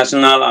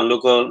international and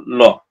local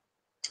law.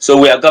 So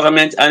we are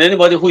government, and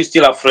anybody who is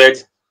still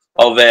afraid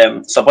of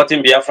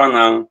supporting Biafra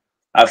now,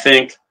 I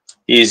think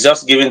he's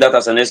just giving that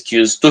as an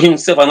excuse to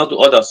himself and not to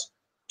others.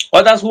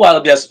 Others who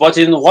are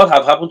supporting, what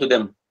have happened to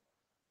them?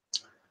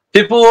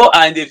 People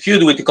are in the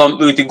field with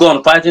the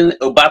gun fighting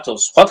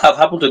battles. What have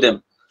happened to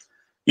them?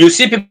 You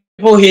see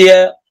people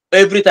here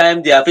every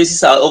time their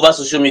faces are over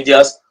social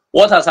medias.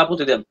 What has happened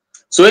to them?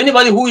 So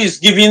anybody who is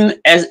giving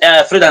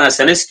freedom as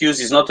an excuse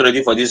is not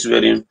ready for this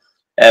very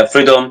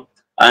freedom,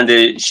 and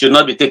they should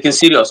not be taken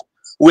serious.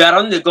 We are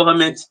running the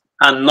government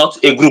and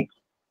not a group.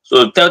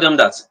 So tell them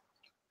that.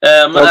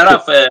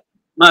 Okay.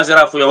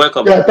 Raf, you're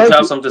welcome. Yeah, If you thank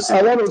have you. something to say.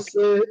 I want to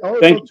say, I want to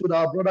Thank talk to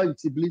our brother in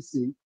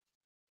Tbilisi.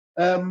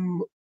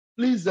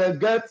 Please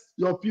get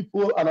your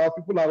people and our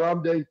people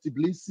around there in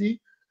Tbilisi,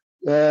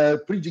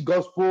 preach the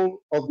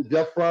gospel of the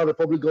Biafra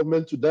Republic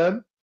government to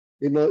them.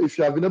 If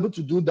you have been able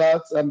to do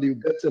that and you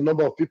get a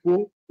number of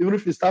people, even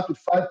if you start with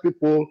 5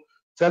 people,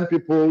 10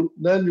 people,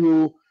 then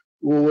you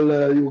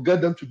will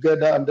get them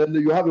together and then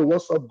you have a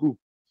WhatsApp group.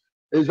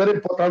 It's very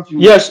important.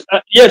 Yes.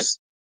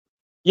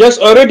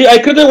 Already I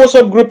created a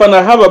WhatsApp group and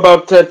I have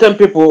about 10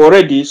 people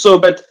already. So,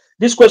 but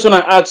this question I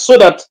asked so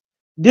that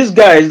these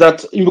guys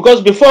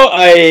because before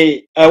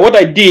what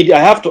I did, I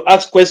have to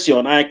ask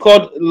question. I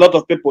called a lot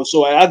of people,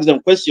 so I asked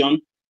them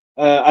question.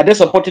 Are they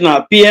supporting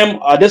our PM?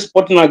 Are they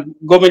supporting our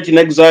government in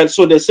exile?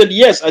 So they said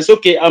yes. I said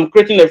okay. I'm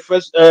creating a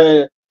first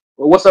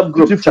WhatsApp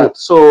group Beautiful. chat.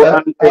 So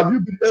Have you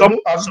been able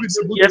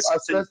said to yes.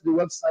 access the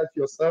website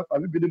yourself?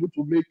 Have you been able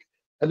to make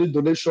any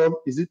donation?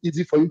 Is it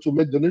easy for you to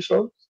make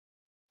donations?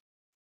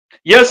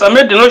 Yes, I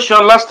made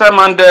donation last time,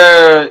 and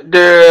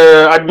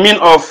the admin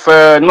of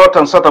North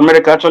and South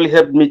America actually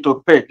helped me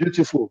to pay.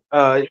 Beautiful.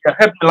 It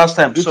helped me last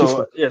time. Beautiful.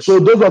 So yes. So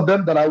those of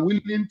them that are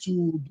willing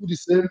to do the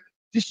same,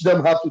 teach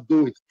them how to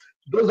do it.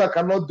 Those that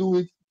cannot do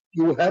it,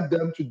 you will help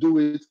them to do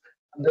it,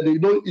 and then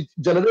it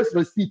generates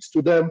receipts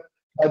to them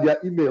by their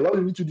email. All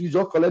you need to do is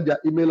just collect their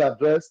email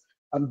address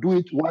and do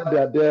it while they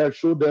are there.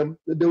 Show them,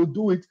 they will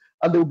do it,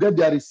 and they will get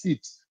their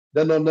receipts.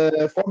 Then on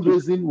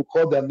fundraising, we'll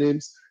call their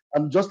names,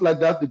 and just like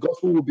that, the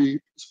gospel will be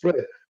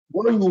spread.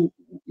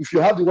 If you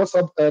have the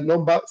WhatsApp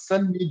number,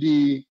 send me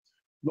the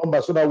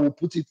number so that we'll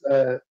put it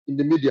in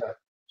the media.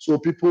 So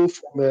people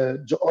from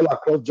all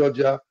across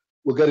Georgia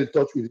will get in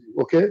touch with you.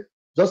 Okay,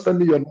 just send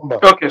me your number.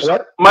 Okay, all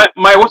so right.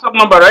 My WhatsApp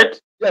number, right?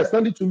 Yeah,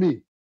 send it to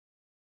me.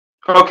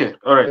 Okay,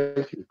 all right.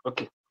 Thank you.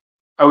 Okay,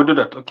 I will do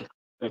that. Okay,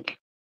 thank you.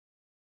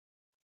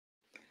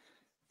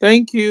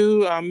 Thank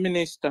you,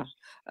 Minister.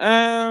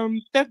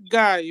 Tech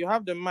guy, you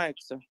have the mic,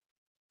 sir.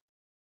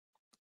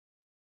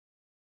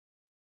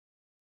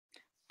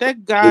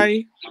 Tech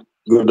guy.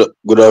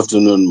 Good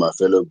afternoon, my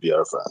fellow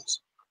BIAFRAs.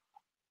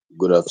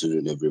 Good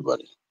afternoon,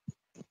 everybody.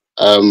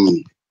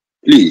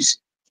 Please,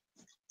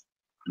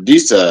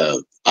 this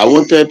I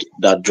wanted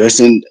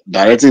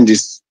directing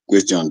this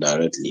question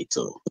directly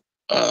to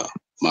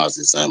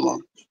Master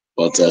Simon,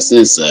 but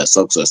since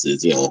success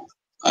is here,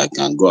 I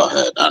can go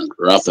ahead, and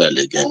Raphael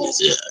again is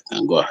here. I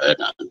can go ahead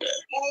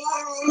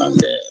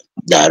and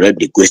direct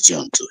the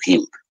question to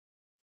him.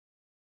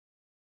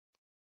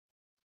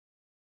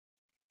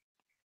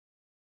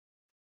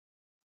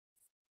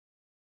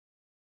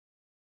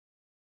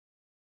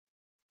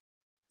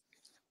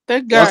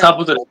 Tech guy. What's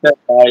happened to the tech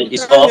guy We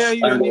is can't hear off.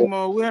 you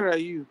anymore. Where are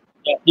you?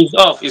 He's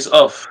off. He's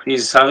off.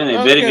 He's having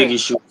a very big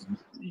issue.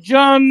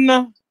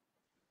 John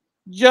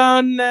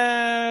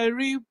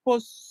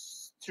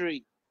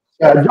Repostry.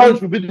 Yeah, John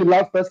should be the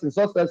last person.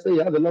 Success say he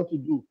has a lot to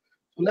do.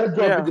 So let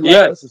John be the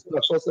last person so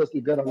that success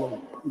will get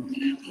along.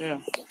 Yeah.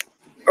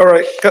 All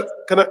right.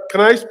 Can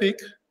I speak?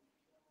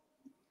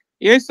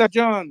 Yes, Sir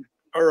John.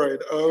 All right.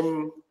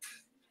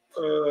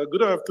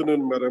 Good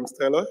afternoon, Madam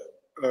Stella,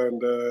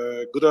 and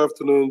good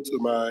afternoon to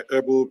my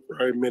able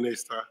Prime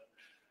Minister.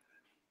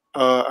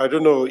 I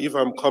don't know if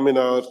I'm coming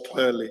out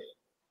clearly.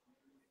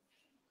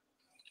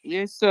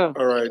 Yes, sir.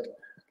 All right.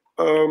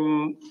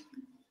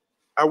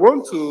 I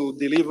want to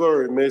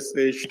deliver a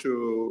message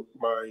to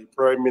my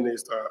Prime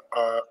Minister.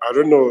 I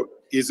don't know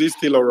Is he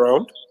still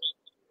around?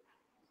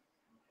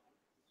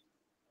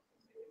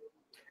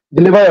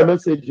 Deliver your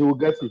message, you will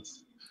get it.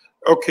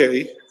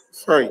 Okay,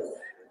 fine.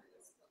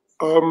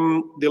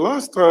 The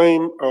last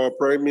time our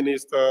Prime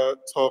Minister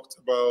talked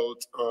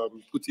about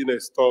putting a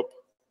stop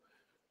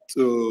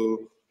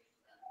to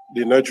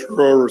the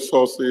natural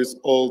resources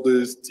all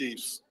these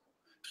thieves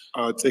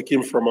are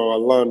taking from our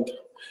land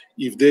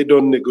if they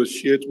don't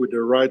negotiate with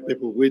the right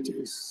people, which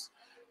is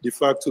de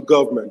facto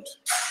government.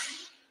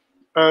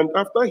 And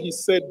after he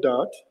said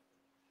that,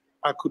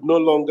 I could no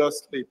longer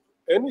sleep.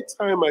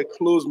 Anytime I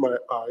close my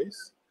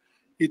eyes,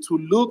 it will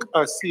look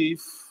as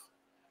if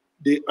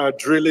they are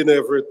drilling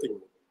everything.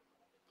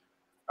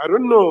 I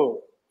don't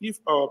know if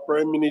our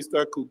Prime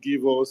Minister could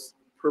give us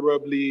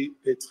probably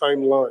a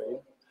timeline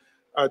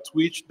at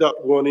which that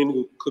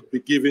warning could be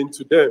given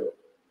to them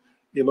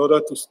in order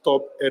to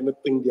stop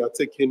anything they are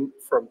taking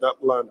from that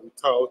land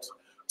without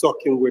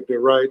talking with the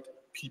right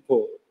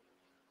people.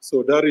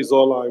 So that is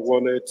all I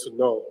wanted to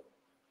know.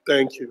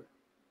 Thank you.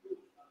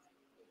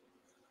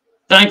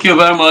 Thank you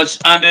very much.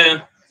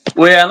 And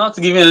we are not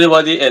giving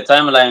anybody a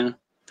timeline.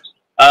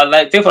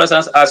 Like, take for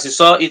instance, as you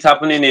saw it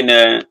happening in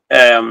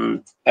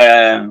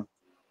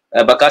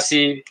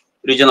Bakassi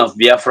region of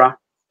Biafra,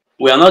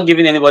 we are not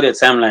giving anybody a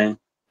timeline.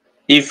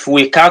 If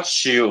we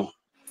catch you,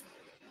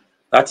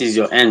 that is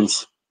your end.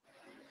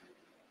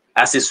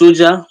 As a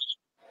soldier,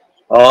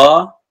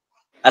 or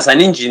as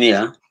an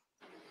engineer,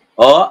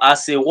 or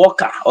as a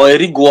worker, or a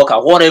rig worker,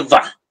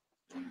 whatever.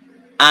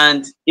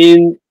 And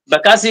in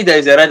Bakassi, there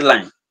is a red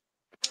line.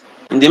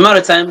 In the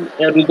maritime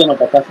region of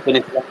Bakassi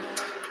Peninsula,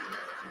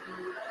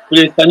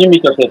 please, can you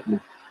meet yourself, please?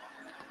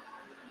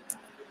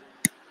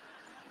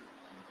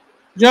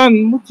 John,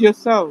 mute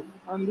yourself.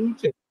 And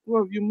Uche, two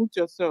of you mute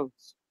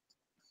yourselves.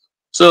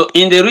 So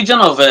in the region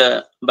of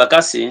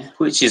Bakassi,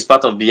 which is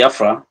part of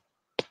Biafra,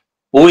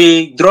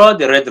 we draw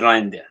the red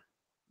line there.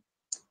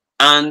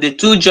 And the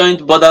two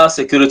joint border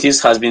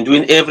securities has been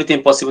doing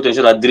everything possible to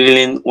ensure that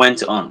drilling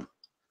went on.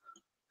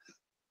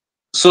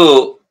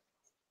 So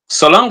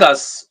long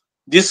as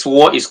this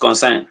war is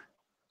concerned,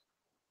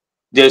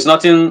 there is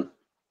nothing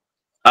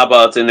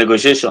about a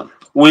negotiation.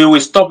 We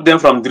will stop them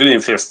from drilling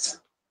first.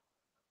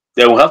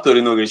 They will have to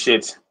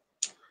renegotiate.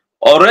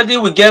 Already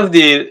we gave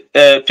the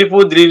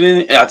people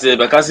drilling at the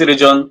Bakassi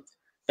region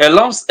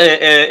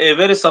a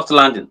very soft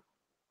landing.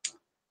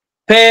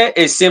 Pay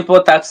a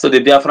simple tax to the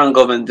Biafran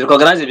government,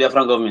 recognize the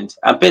Biafran government,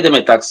 and pay them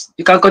a tax.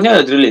 You can continue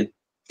your drilling.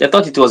 They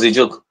thought it was a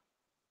joke.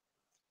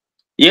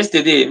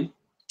 Yesterday,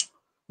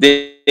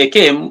 they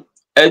came,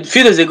 a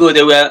few days ago,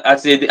 they were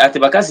at the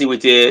Bakassi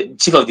with the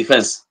chief of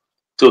defense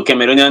to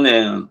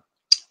Cameroonian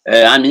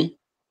army,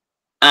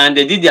 and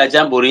they did their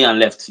jamboree and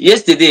left.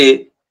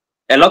 Yesterday,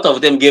 a lot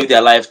of them gave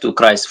their life to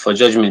Christ for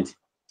judgment.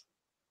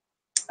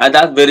 At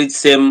that very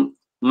same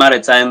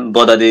maritime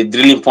border, the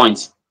drilling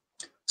point.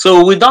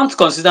 So we don't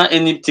consider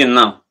anything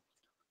now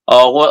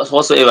or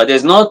whatsoever.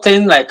 There's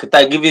nothing like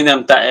giving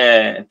them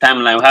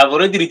timeline. We have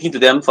already written to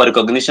them for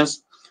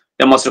recognitions.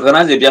 They must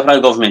recognize the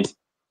Biafran government,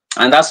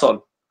 and that's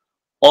all.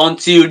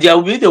 Until they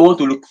will be the one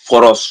to look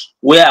for us.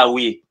 Where are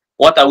we?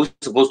 What are we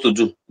supposed to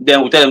do?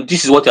 Then we tell them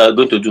this is what you are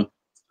going to do.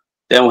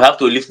 Then we have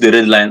to lift the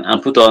red line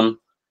and put on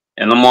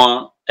a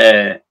normal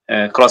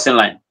crossing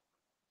line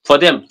for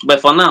them.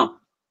 But for now,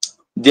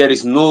 there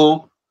is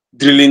no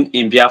drilling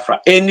in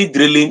Biafra. Any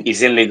drilling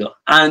is illegal.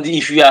 And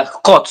if you are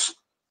caught,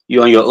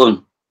 you're on your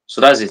own.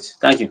 So that's it.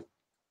 Thank you.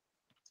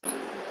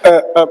 I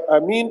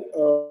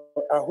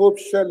hope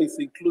Shell is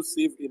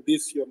inclusive in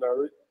this your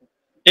narrative.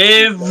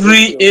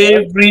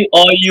 Every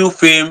oil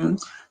firm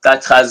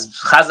that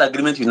has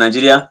agreement with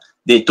Nigeria,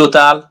 the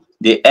Total,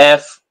 the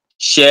F,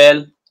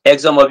 Shell,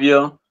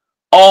 ExxonMobil,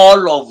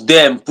 all of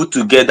them put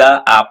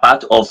together are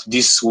part of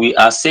this. We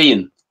are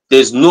saying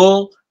there's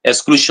no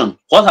exclusion.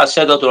 What has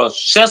Shell done to us?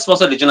 Shell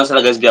sponsored the genocide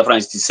against Biafra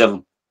in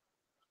 1967.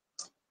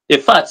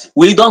 In fact,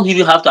 we don't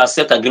even have to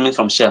accept agreement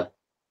from Shell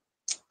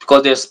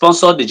because they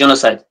sponsored the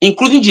genocide,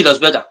 including Julius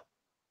Berger,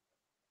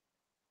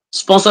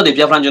 sponsored the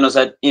Biafran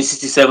genocide in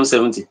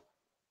 1967-70.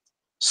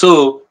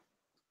 So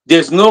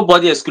there's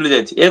nobody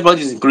excluded.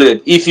 Everybody is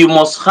included. If you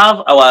must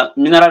have our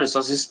mineral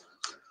resources,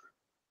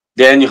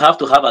 then you have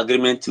to have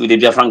agreement with the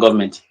Biafran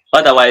government.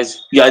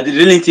 Otherwise, you are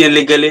drilling it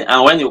illegally,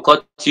 and when you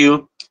cut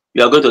you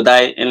are going to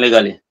die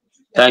illegally.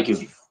 Thank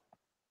you.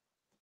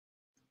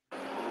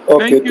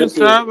 Okay, thank you,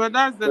 sir. But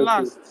that's the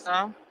last,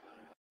 sir.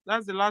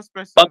 That's the last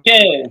person.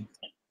 Okay.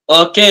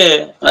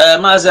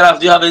 Mazaraf,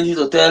 do you have anything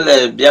to tell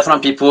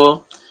Biafran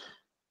people?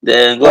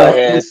 Then go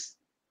ahead.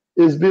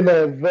 It's been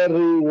a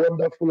very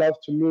wonderful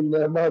afternoon,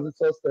 Master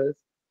Success.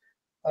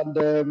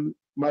 And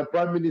my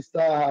Prime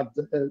Minister had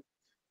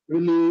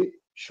really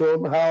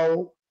shown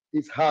how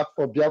his heart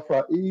for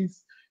Biafra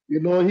is. He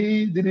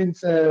didn't,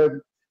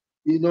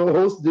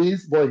 host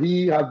this, but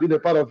he has been a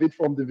part of it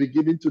from the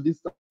beginning to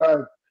this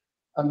time.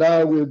 And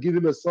now we'll give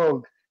him a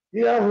song.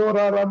 We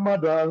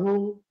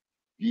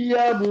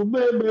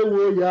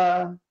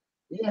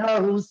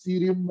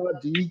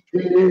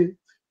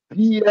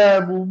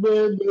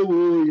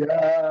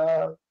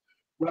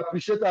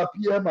appreciate our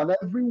PM and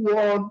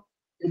everyone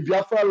in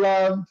Biafra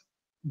land,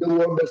 they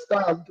will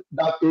understand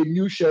that a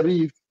new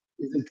sheriff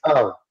is in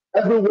town.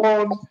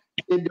 Everyone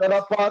in the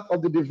other part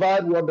of the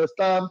divide will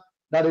understand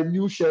that a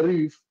new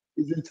sheriff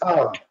is in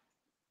town.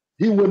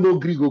 He will no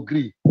gree go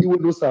gree. He will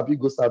no sabi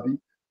go sabi.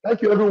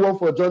 Thank you everyone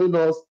for joining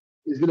us.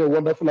 It's been a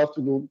wonderful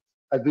afternoon.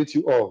 I greet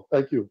you all.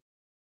 Thank you.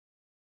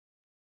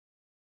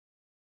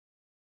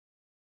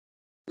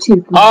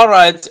 All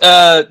right.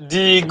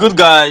 The good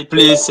guy,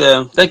 please.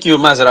 Thank you,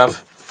 Mazraf,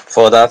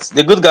 for that.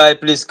 The good guy,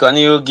 please. Can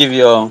you give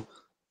your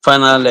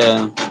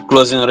final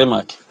closing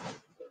remark?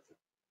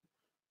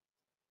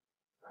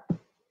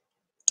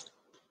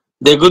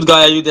 The good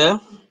guy, are you there?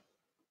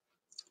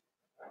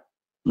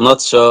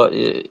 Not sure.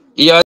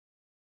 Yeah.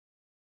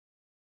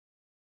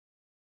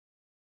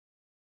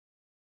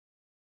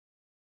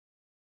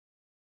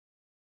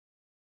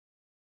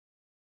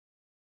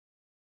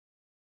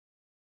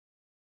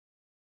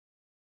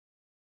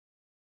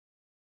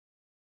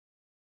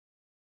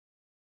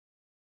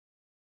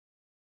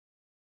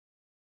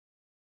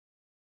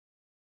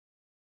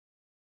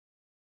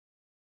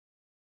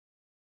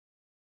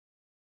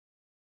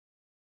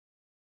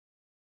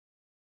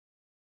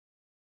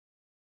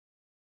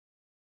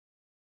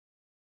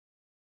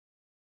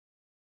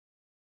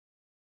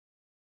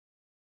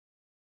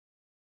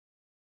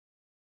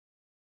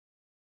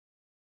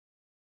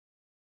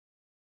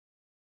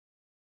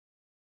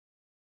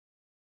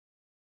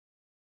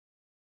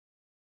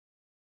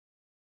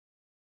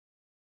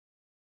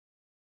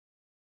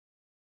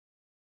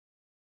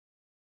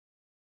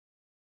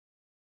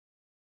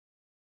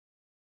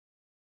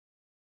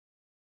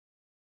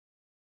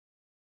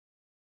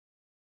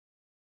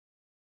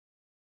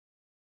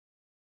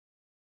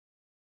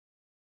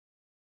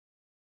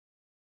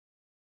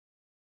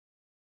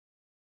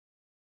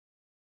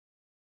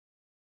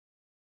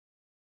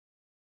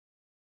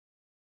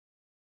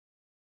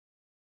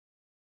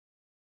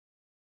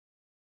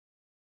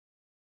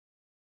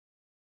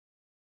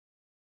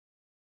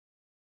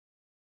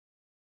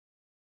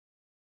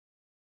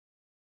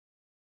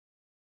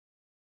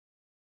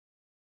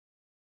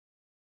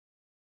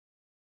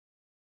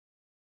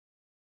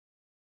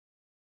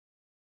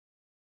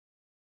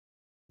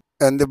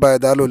 ndị be anyị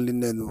daalụ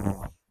nne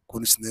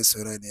kwunu si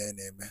na-esoro anyị ya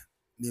na-eme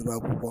n'iru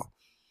akwụkwọ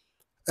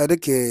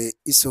dịka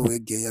iso wee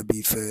gee ya bụ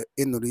ife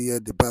ịnụrụ ihe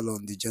the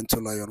Ballon the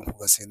Gentle Lion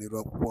kwugasị n'iru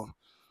akwụkwọ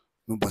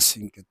n'ụbọchị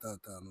nke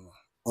tata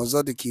ọzọ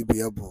dịka ibe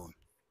ya bụ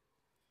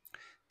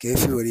ka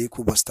efi nwere ikwu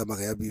gbasịta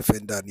maka ya bụ ife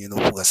ndị a niile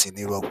okwugasị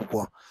n'iru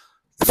akwụkwọ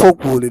ife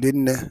okwu olili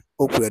nne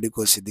okwu ya dịka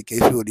o si dị ka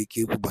efi nwere ike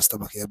ikwu gbasịta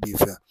maka ya bụ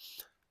ife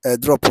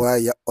drop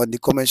ya on the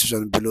comment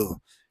section below.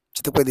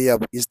 Chetakwa na ya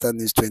bụ Eastern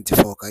News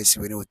 24 ka anyị si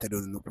were wetara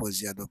unu nnukwu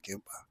ozi ya dị oke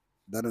mkpa.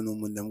 Daalụ na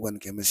ụmụnne m, gwa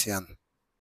nke emesịa.